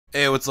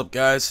Hey, what's up,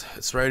 guys?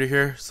 It's Ryder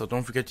here. So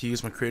don't forget to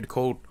use my creator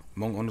code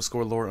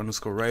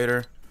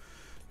monk_lore_Ryder.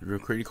 Your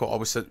creator code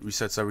always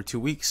resets every 2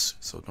 weeks,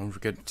 so don't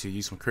forget to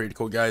use my creator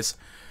code, guys.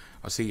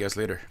 I'll see you guys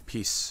later.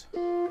 Peace.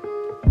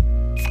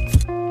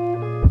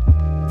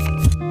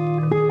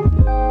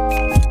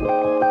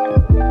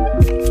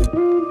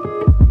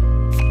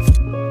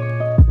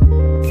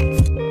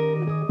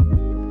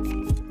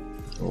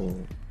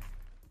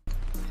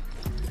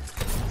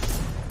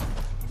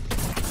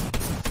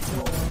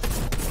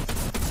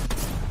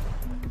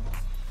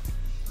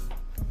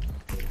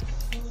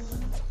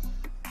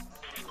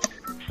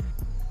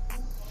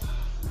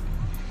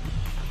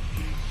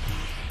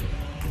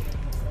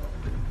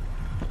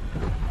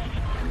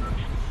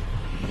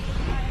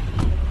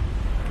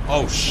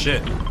 Oh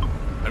shit! I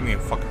didn't mean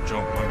fucking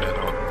jump. My bad,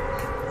 dog.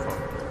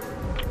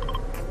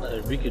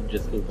 Fuck. We could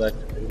just go back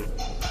to base.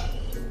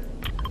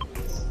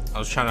 I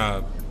was trying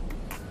to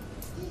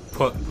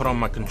put on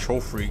my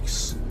control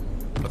freaks,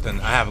 but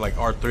then I have like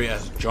R3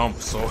 as jump,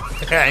 so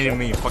I didn't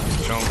mean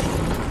fucking jump.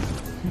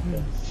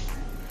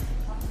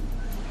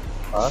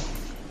 Huh?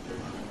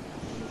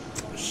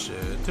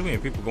 Shit, too many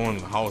people going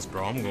to the house,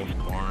 bro. I'm going to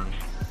the barn.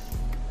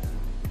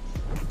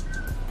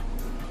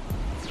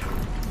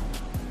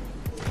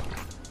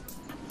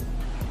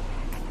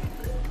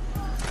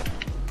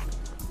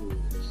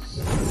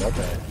 Not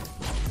bad.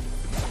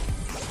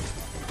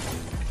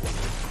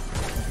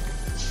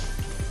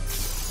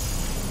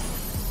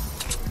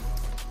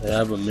 I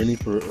have a mini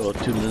for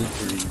 2 minutes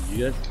for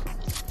you guys.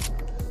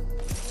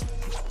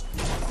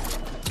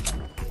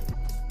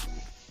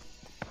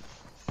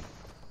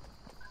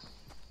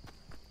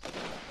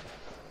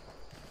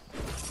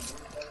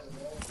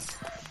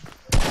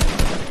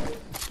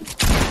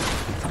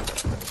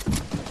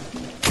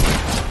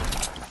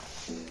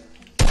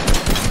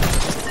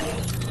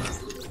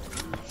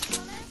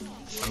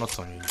 I'm not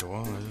telling you,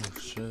 Joel. Oh,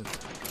 shit.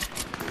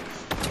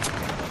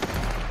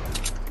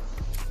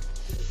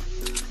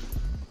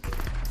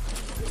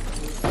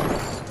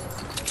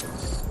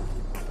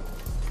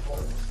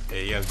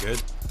 Hey, you guys good?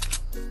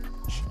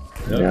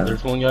 Yeah.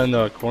 There's one guy in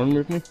the corner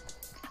with me.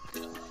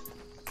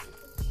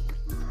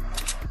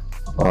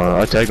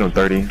 I tagged him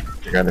 30.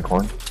 The guy in the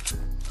corn.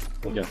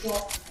 Okay.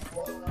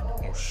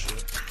 Oh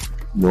shit.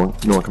 You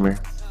want to come here?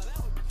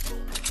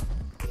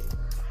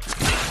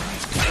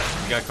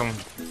 You gotta come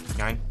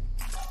behind.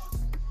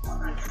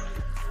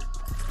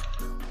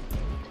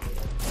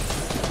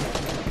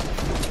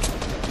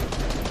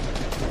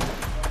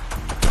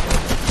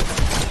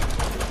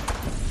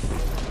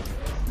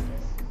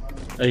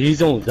 Hey,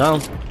 he's almost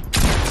down.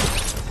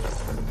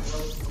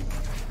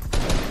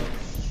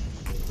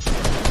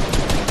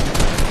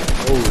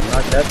 Oh,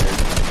 not that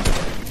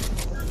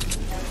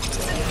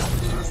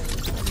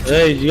big.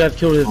 Hey, you guys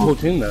killed his whole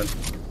team, man.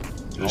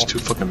 There's 2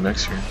 fucking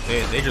mechs here.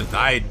 They just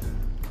died.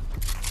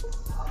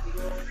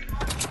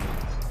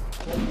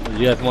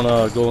 You guys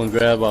wanna go and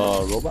grab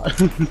a robot?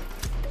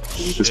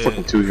 There's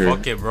fucking 2 here.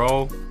 Fuck it,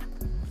 bro.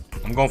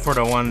 I'm going for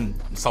the one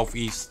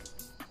southeast.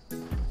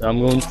 I'm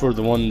going for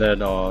the one that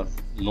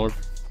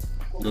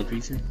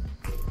northeast here.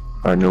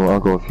 Alright, no, I'll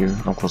go with you.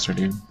 I'm closer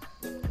to you.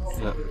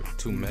 Yeah.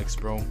 2 mechs,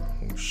 bro.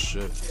 Oh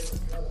shit.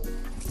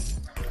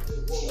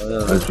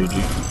 That's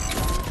GG.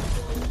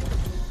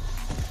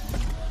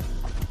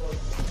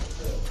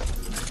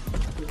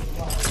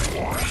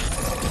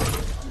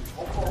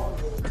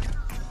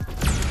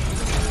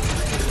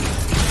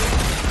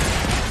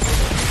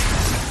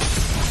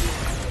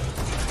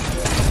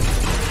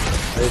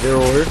 Hey, they're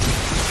over.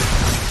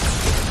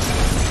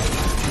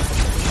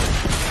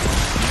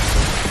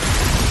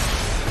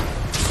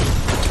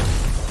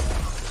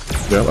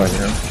 Yep, I am.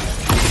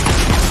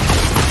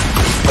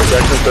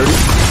 Jackson 30.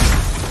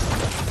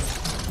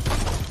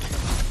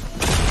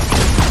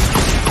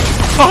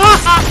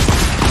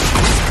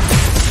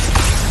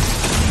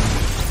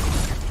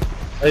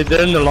 Hey,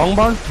 they're in the long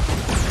barn?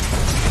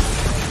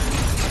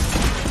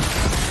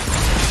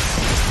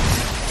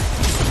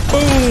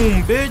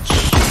 Boom, bitch.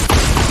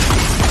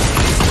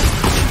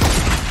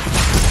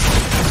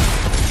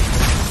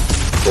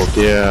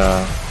 Okay,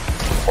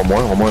 one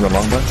more in the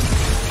long one.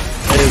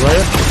 Hey,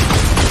 right?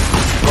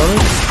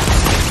 Running?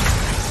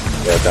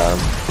 Yeah, damn.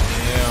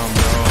 Damn,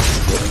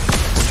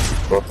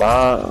 bro.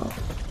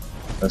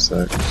 That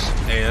sucks.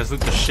 Hey, let's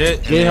loot the shit.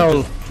 And Yeah,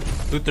 then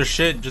just loot their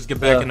shit. Just get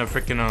back in the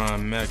freaking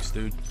mechs,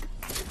 dude.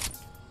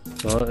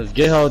 It's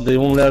gay how they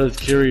won't let us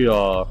carry,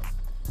 I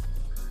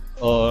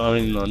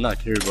mean, not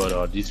carry,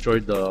 but, destroy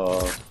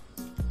the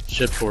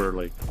ship for,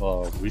 like,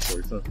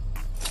 resources.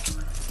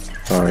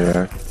 Oh,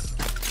 yeah.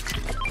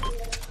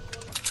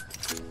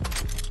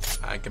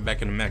 Alright, get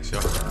back in the mechs, yo.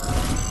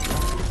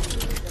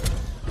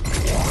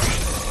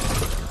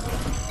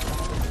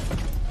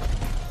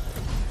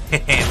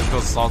 Let's go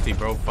salty,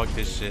 bro. Fuck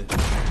this shit.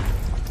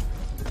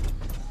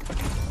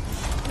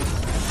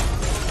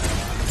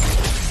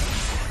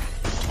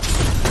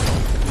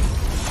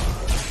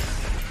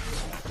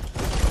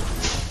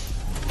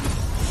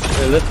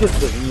 Hey, let's get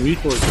the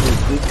resources,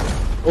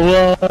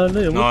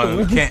 dude. No,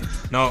 we can't.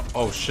 No.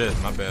 Oh shit,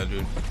 my bad,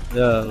 dude.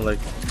 Yeah, like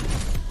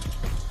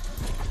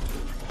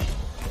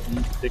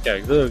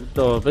pickaxe.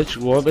 I bet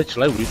you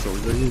like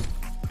resources.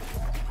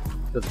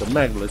 Because the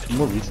mag lets you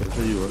more resources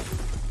than you are.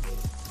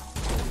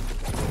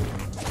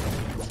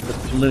 But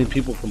too many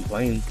people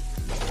complain.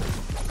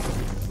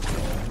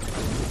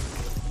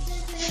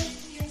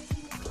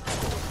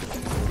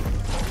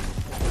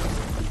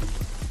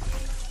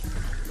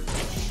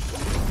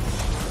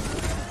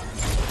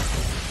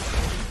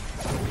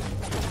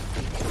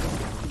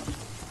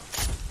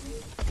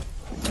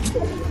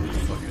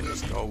 Fucking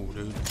let's go,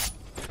 dude.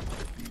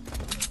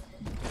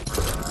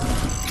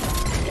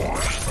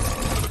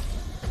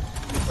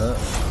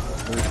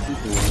 There's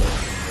people in there.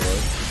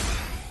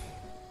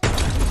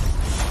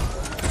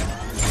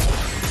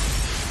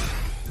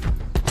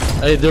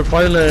 Hey, they're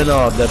fighting in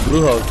that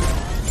blue house.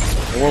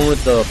 The one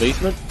with the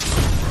basement.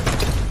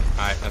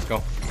 Alright, let's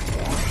go.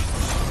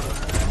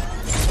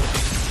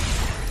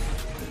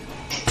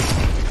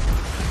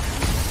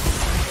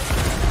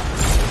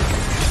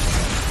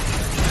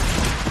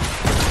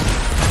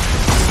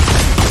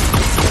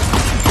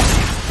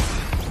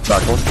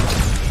 Back one.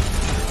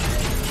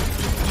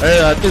 Hey,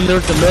 I think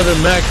there's another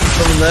Mech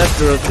coming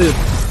after us too.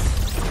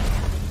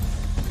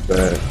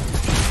 Bad.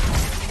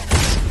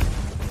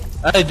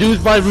 Hey,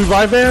 dude's by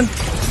revive van.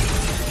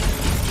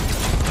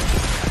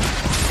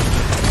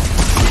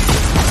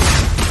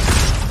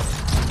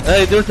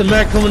 Hey, there's a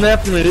Mech coming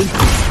after me, dude.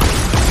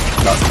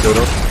 Not killed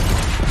him.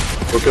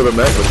 Go kill the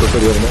mech. Let's go kill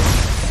the other mech.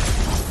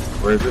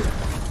 Where is it?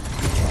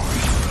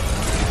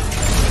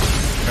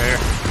 Right here.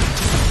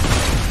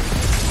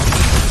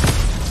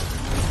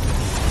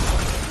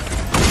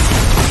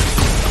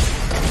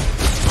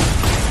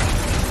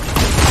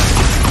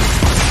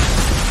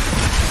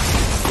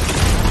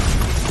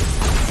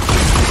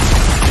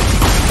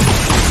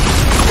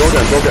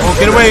 Go get. Oh,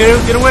 get away,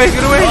 get away,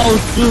 get away! Oh,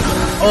 dude.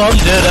 Oh, I'm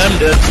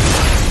dead.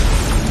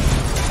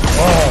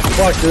 Oh,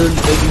 fuck, dude.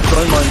 They can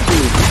try mine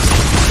too.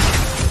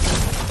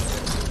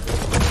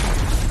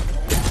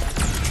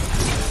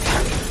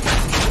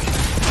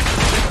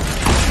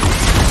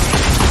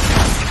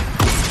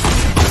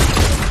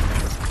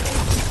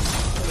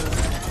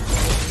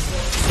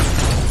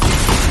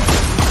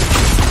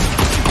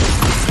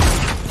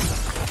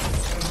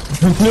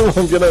 No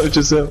one get out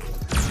yourself.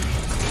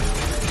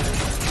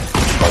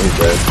 Oh, he's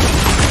dead.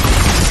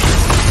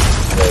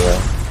 Yeah.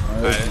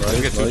 Alright, let's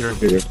get Tutor.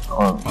 Here.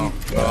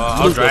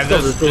 I'll drive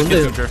this. Just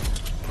get Tutor.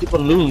 Keep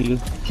on looting.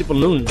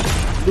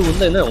 Looting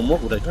đây này, một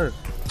của đây.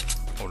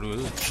 Oh, dude,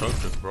 this is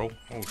choked, bro.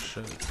 Oh,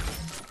 shit.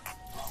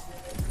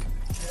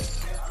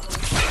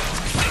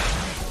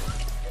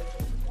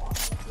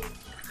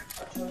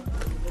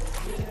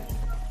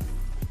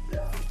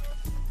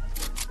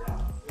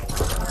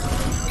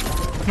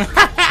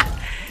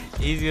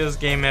 Easiest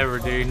game ever,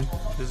 dude.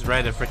 Just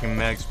ride the freaking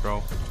Mechs,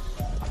 bro.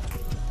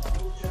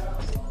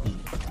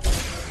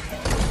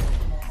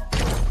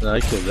 I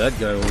killed that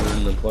guy over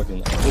in the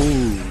fucking.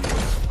 Ooh.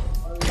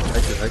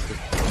 I could.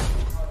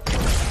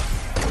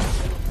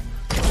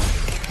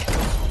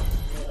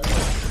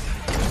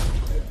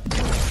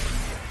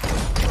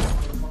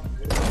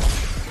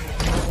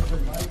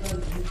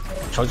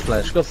 Chug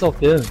splash, go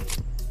soak, yeah.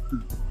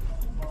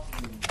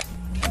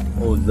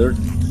 Oh, there's.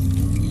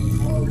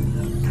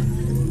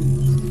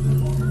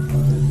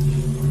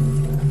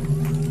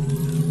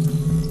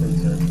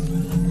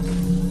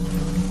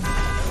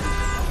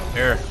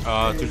 Here,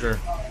 Tutor.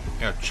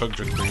 Yeah, chug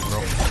drink for you, bro.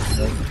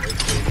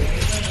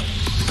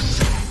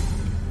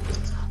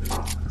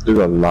 There's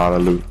a lot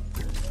of loot.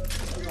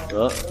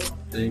 Oh,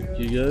 thank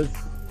you guys.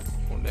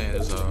 Oh,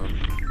 there's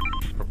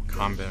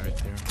combat right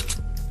there.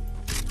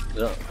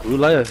 Yeah, who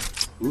like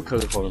who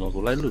could call it?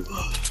 Who like loot?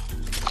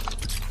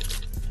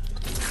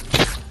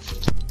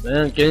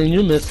 Man, can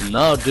you missing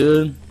now,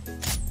 dude?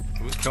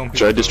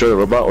 Should I destroy the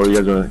robot or are you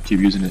guys gonna keep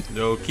using it?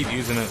 Yo, keep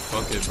using it.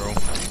 Fuck it, bro.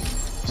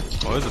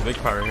 Oh, there's a big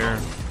part right here.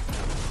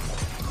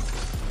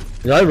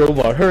 Yeah, I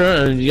robot her,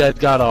 and you guys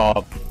got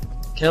a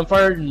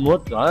campfire.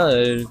 What?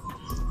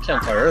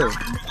 Campfire.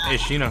 Hey,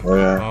 Sheena. Oh,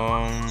 yeah.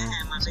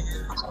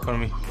 Come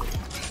to me.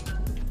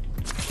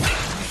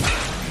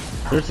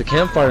 There's a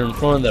campfire in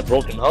front of that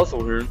broken house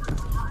over here.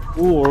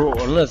 Ooh, or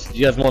unless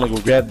you guys want to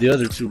go grab the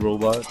other two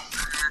robots.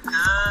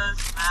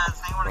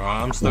 Bro,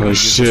 I'm still Oh, gonna use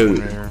shit. this one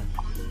right here.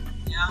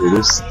 Dude,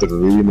 there's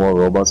 3 more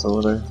robots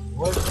over there.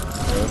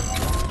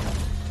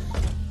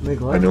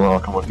 Anyone wanna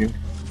come with you?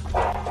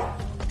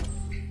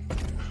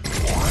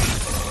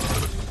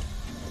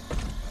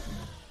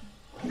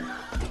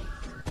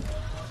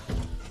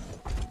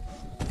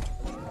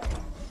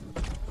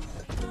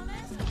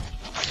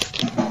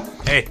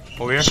 Hey,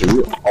 over here. Should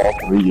we all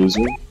 3 use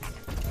it?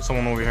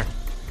 Someone over here.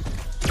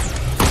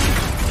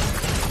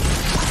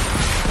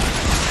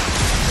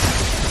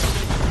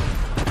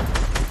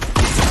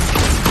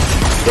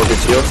 Go get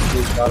killed?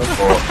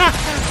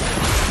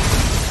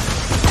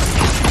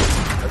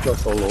 I got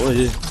solo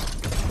here.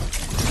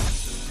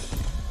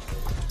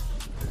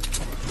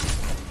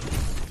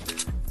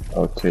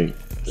 Okay.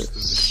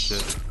 This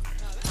shit.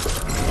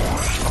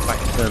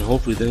 And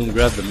hopefully they didn't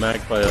grab the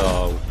Mac by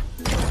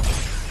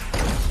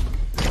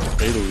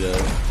fatal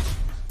yet.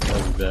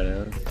 That'd be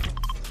badass.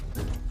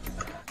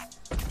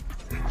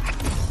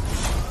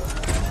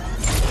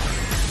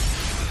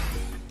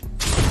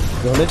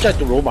 Rồi nó chạy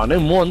tụi robot này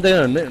mua anh đây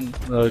là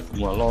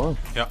cũng là lo.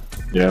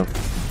 Yeah.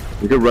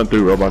 We could run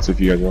through robots if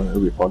you guys want.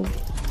 It'll be fun.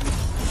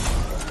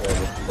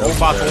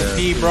 Robots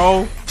OP,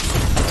 bro.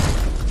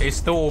 It's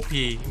still OP,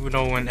 even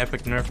though when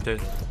Epic nerfed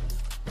it.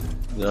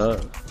 Yeah.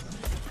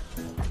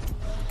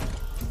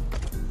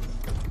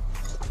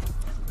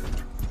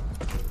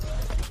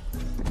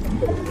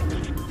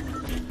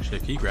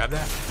 Shit, can you grab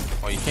that?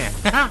 Oh, you can.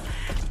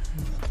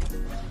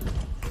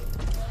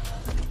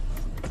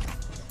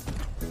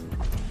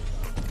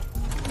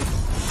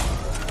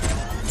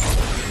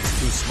 It's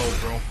too slow,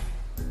 bro.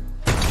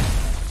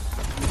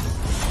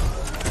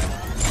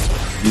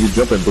 You can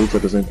jump and boost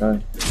at the same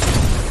time.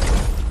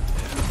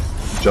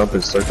 Jump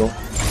and circle.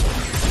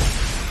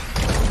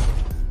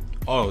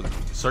 Oh,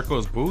 circle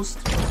is boost?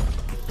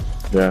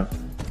 Yeah.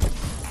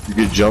 You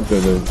can jump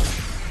and then.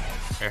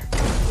 Here.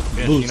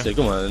 Boost thì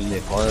có mà nhẹ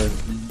quá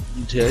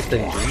chế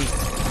tình trí.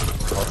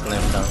 Có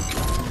slam down.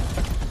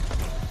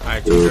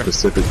 Alright, The teacher.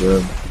 Pacific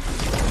Rim.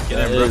 Get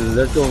in, bro.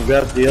 Let's go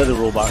grab the other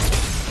robot.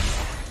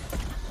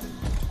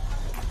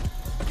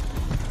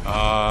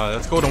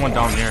 Let's go to one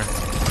down here.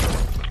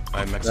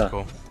 By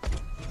Mexico.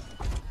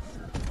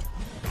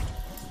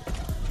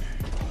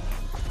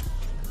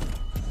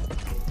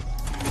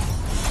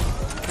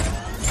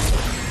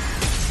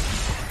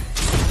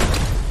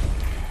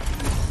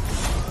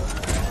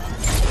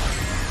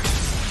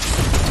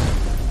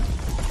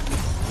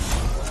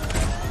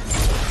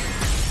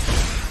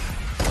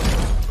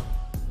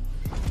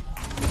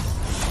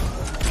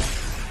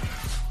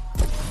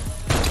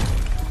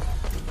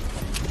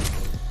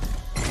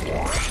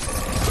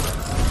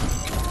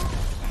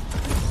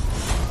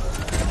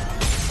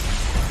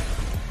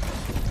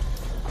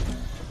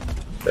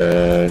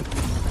 Yeah.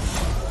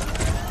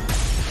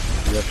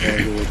 You have to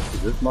go to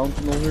this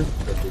mountain over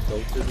that they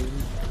posted in.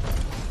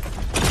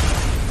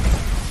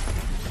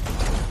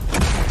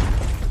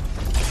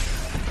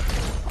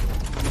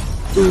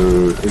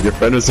 Dude, if your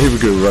friend was able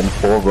to run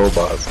 4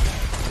 robots.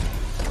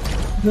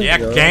 Yeah,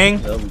 gang.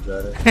 Yeah, we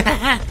got it.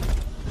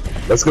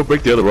 Let's go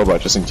break the other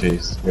robot just in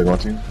case. You guys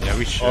want to? Yeah,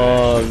 we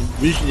should.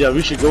 We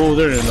should go over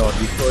there and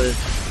destroy it.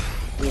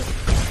 Yeah.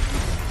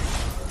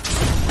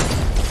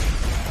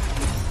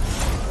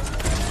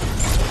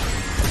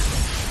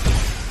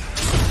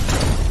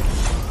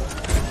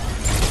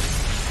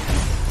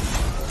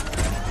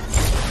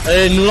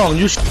 Hey, Nulong,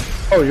 you should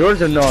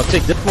yours and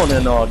take this one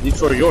and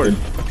destroy yours.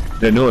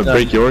 Yeah, no,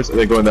 break yours and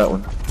then go in that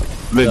one.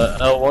 Then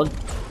L1?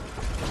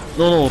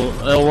 No,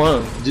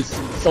 L1. Just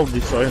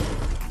self-destroy.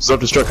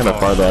 self-destruct kind of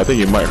far though. I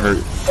think it might hurt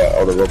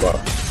all the robot.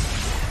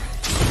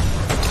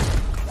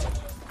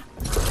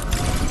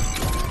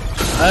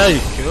 Hey,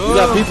 you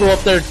got people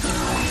up there.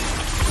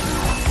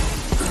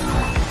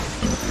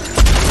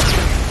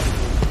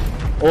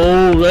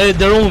 Oh, hey,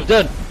 they're almost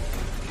dead.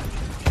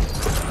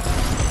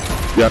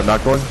 You got a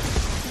knocked one?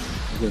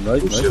 Okay,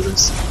 nice, Oh, nice. shit,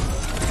 this.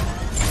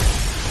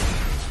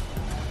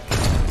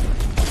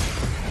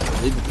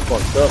 They just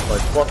fucked up by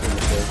fucking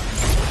with it.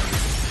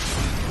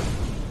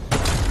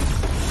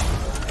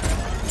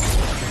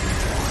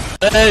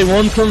 Hey,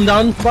 one come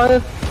down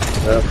fire?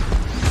 Yeah.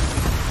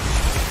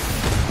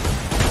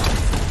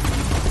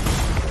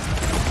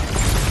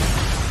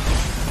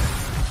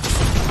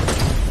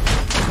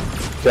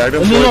 Tagged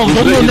him. No, one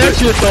more next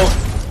to it though.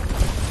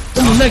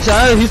 One more next to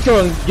it. He's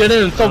gonna get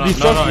in and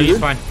self-destruct. No, he's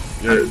fine.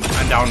 Yeah.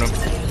 I downed him.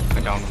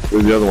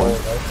 Where's the other one?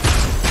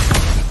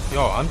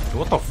 Yo,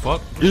 what the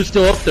fuck? You're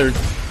still up there.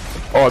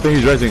 Oh, I think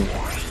he's rising.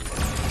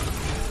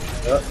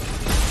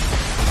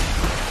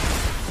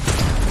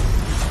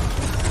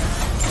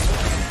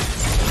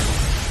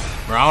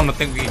 Bro, I don't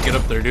think we can get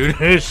up there, dude.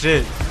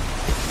 Shit.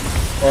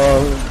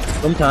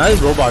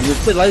 Sometimes robot you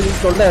sit like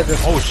this on that.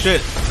 Oh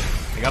shit.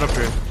 They got up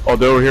here. Oh,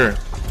 they're over here.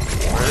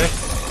 Really?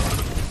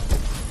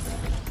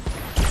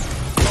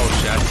 Oh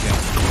shit, I see him.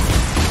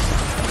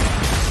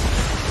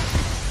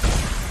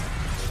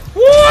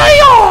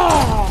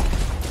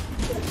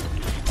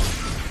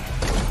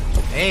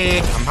 Hey,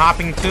 I'm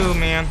hopping too,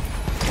 man.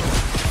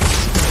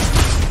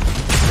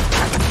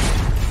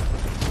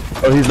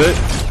 Oh, he's lit.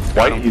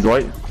 White. He's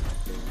white.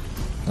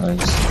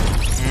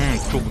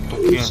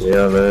 Nice.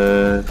 Yeah,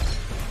 man.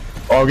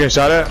 Oh, I'm getting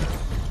shot at?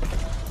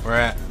 Where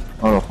at?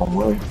 I don't know if I'm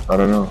right. I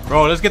don't know.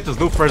 Bro, let's get this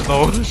loot first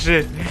though.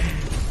 Shit.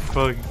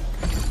 Fuck.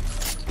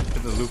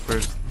 Get this loot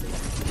first.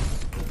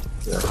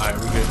 Yeah. Alright,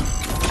 we good.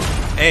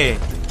 Hey.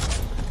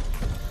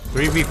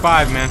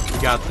 3v5, man. We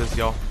got this,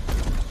 yo.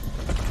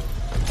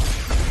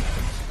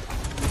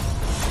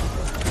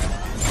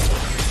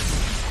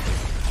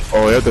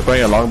 Oh, yeah, they're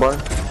playing a long bar?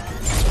 Alright,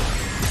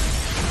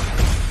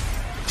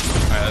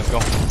 let's go.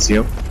 See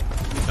him?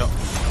 Yep.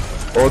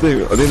 Oh, I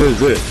think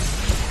that's it.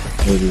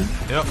 Maybe.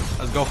 Yep,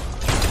 let's go.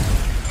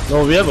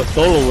 No, we have a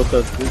solo with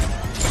us, dude.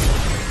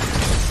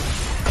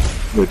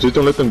 But just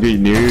don't let them get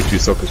near you to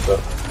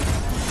self-destruct.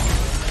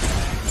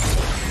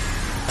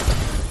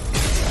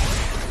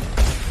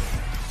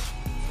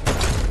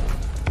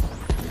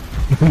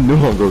 No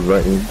one goes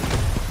right in.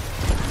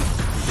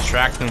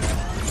 Distract them.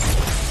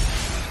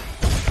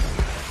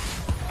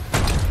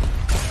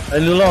 Hey,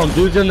 Nulong,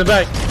 dude's in the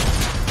back.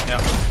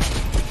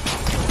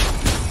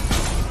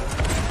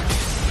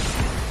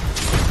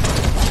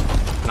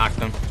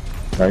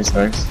 Nice,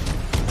 nice.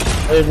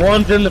 Hey,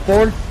 one's in the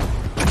forward.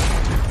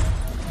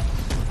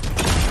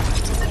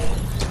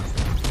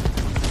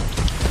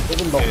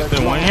 Is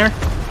there one here?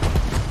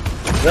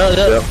 Yeah.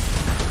 Yep.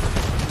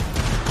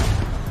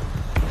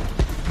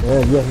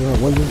 Yeah.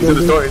 He's in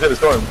the storm. He's in the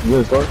storm. He's in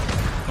the storm.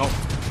 No.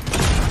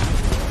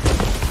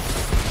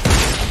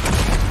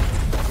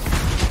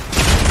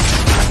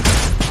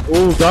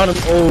 Oh, got him.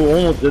 Oh,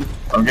 almost did.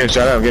 I'm getting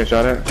shot at. I'm getting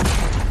shot at.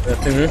 Yeah,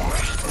 same here.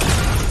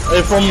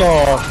 Hey, from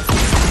the...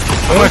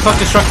 Oh, I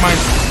fucking struck mine.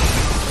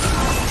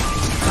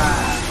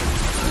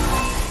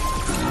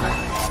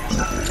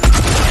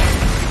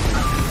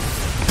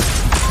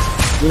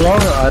 You know,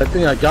 I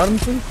think I got him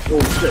too.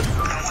 Oh, shit.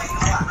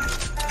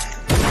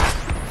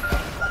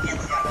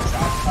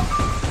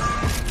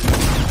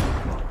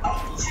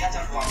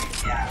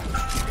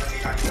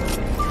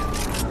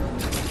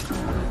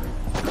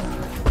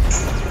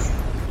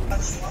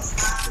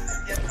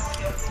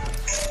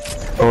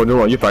 Oh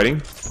no, are you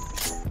fighting?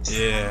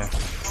 Yeah.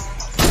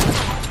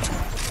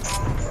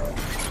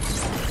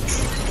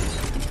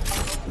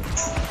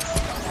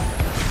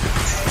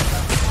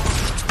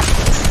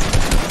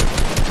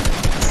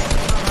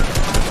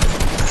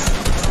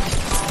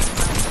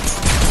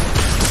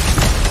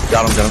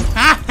 Got him.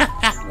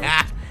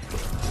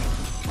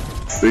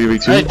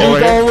 3v2. Hey, dude, Oh,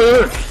 right here. over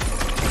here.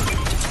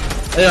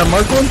 Hey, I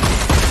marked one.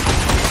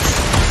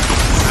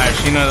 Alright,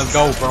 Sheena, let's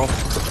go, bro.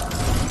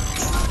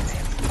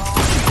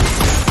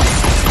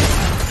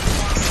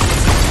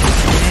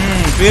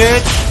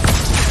 Bitch.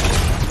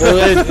 Oh,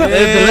 hey, the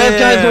last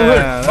guy's over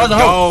here. By the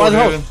house, by the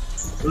dude. house.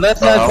 The last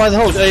guy's by the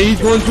house. Hey, he's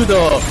going to the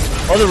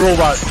other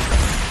robot.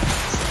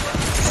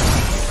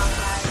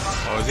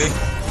 Oh, is he?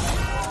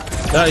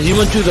 Yeah, he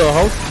went to the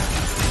house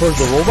towards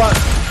the robot.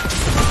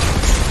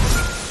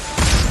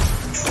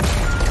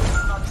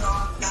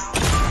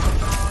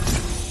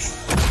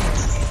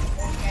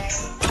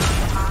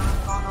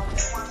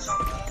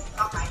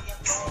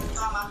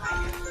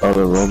 Oh,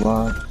 the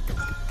robot.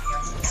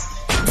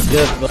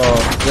 Yes,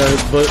 yeah,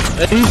 but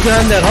he's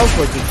behind that house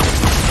like this.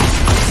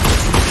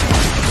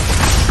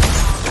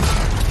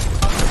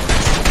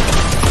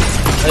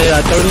 Hey,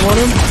 I 31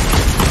 him.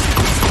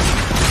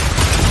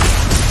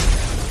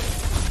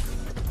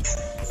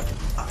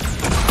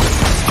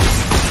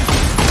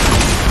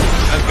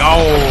 Let's go.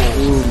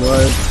 Ooh,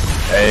 nice.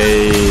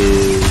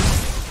 Hey.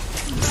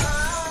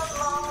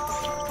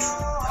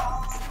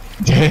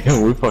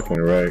 Damn, we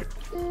fucking right.